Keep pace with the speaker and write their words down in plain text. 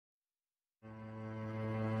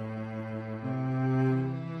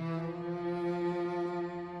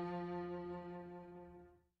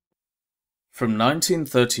From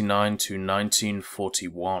 1939 to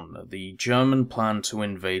 1941, the German plan to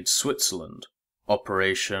invade Switzerland,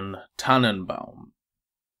 Operation Tannenbaum.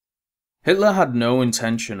 Hitler had no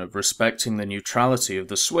intention of respecting the neutrality of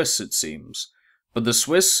the Swiss, it seems, but the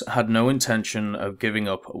Swiss had no intention of giving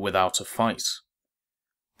up without a fight.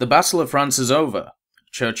 "The Battle of France is over,"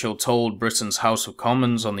 Churchill told Britain's House of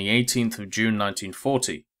Commons on the 18th of June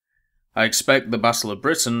 1940. "I expect the Battle of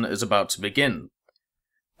Britain is about to begin."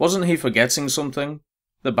 Wasn't he forgetting something?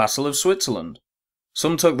 The Battle of Switzerland.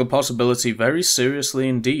 Some took the possibility very seriously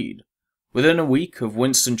indeed. Within a week of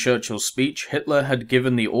Winston Churchill's speech, Hitler had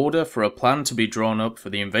given the order for a plan to be drawn up for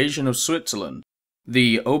the invasion of Switzerland.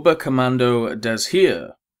 The Oberkommando des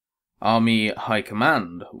Heer, Army High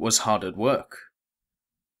Command, was hard at work.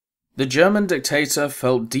 The German dictator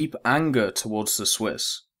felt deep anger towards the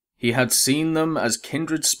Swiss. He had seen them as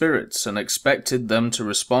kindred spirits and expected them to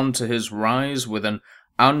respond to his rise with an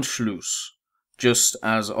Anschluss, just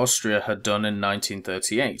as Austria had done in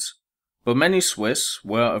 1938. But many Swiss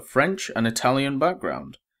were of French and Italian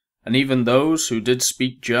background, and even those who did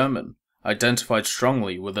speak German identified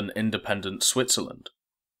strongly with an independent Switzerland.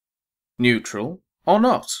 Neutral or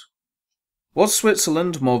not? Was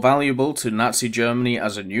Switzerland more valuable to Nazi Germany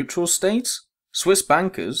as a neutral state? Swiss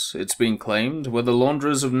bankers, it's been claimed, were the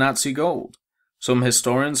launderers of Nazi gold. Some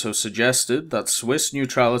historians have suggested that Swiss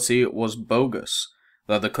neutrality was bogus,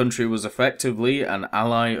 that the country was effectively an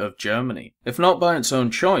ally of Germany, if not by its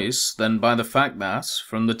own choice, then by the fact that,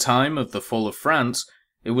 from the time of the fall of France,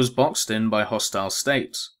 it was boxed in by hostile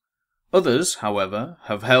states. Others, however,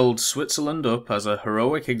 have held Switzerland up as a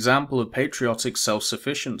heroic example of patriotic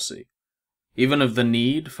self-sufficiency, even of the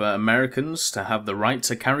need for Americans to have the right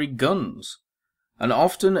to carry guns. An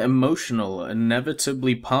often emotional,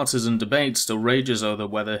 inevitably partisan debate still rages over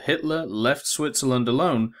whether Hitler left Switzerland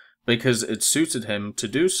alone because it suited him to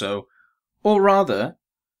do so, or rather,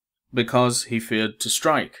 because he feared to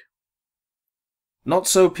strike. Not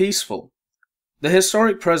so peaceful. The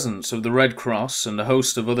historic presence of the Red Cross and a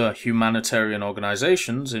host of other humanitarian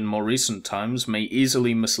organizations in more recent times may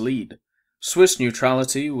easily mislead. Swiss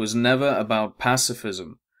neutrality was never about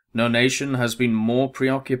pacifism. No nation has been more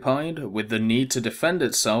preoccupied with the need to defend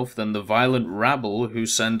itself than the violent rabble who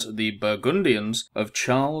sent the Burgundians of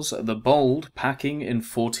Charles the Bold packing in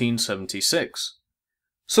 1476.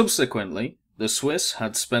 Subsequently, the Swiss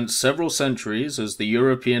had spent several centuries as the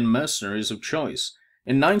European mercenaries of choice.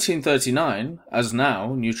 In 1939, as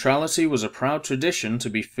now, neutrality was a proud tradition to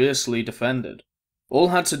be fiercely defended. All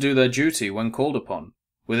had to do their duty when called upon.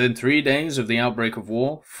 Within 3 days of the outbreak of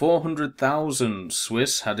war, 400,000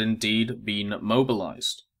 Swiss had indeed been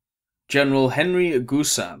mobilized. General Henry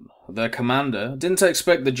Gusan, their commander, didn't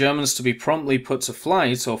expect the Germans to be promptly put to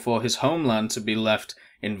flight or for his homeland to be left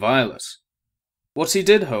inviolate. What he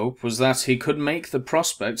did hope was that he could make the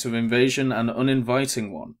prospect of invasion an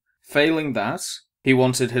uninviting one. Failing that, he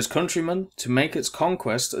wanted his countrymen to make its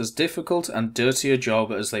conquest as difficult and dirty a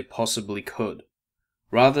job as they possibly could.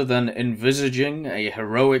 Rather than envisaging a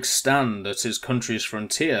heroic stand at his country's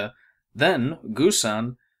frontier, then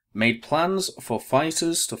Gusan made plans for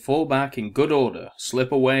fighters to fall back in good order,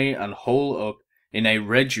 slip away and hole up in a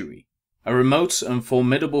redoubt, a remote and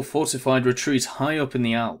formidable fortified retreat high up in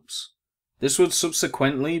the Alps. This would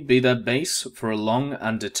subsequently be their base for a long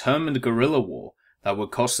and determined guerrilla war that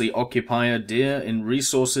would cost the occupier dear in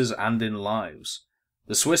resources and in lives.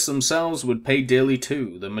 The Swiss themselves would pay dearly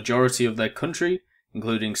too. The majority of their country,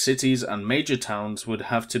 including cities and major towns, would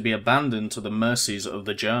have to be abandoned to the mercies of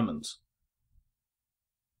the Germans.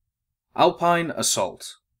 Alpine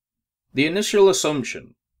assault. The initial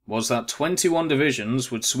assumption was that 21 divisions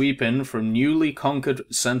would sweep in from newly conquered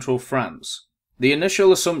central France.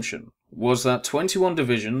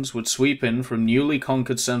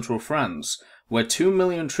 Where 2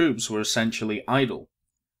 million troops were essentially idle.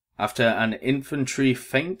 After an infantry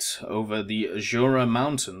feint over the Jura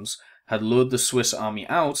Mountains had lured the Swiss army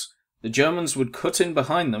out, the Germans would cut in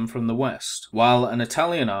behind them from the west, while an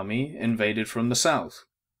Italian army invaded from the south.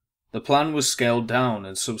 The plan was scaled down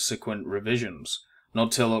in subsequent revisions.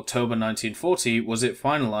 Not till October 1940 was it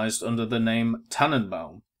finalized under the name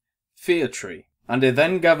Tannenbaum, Fear Tree, and it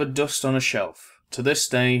then gathered dust on a shelf. To this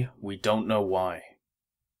day, we don't know why.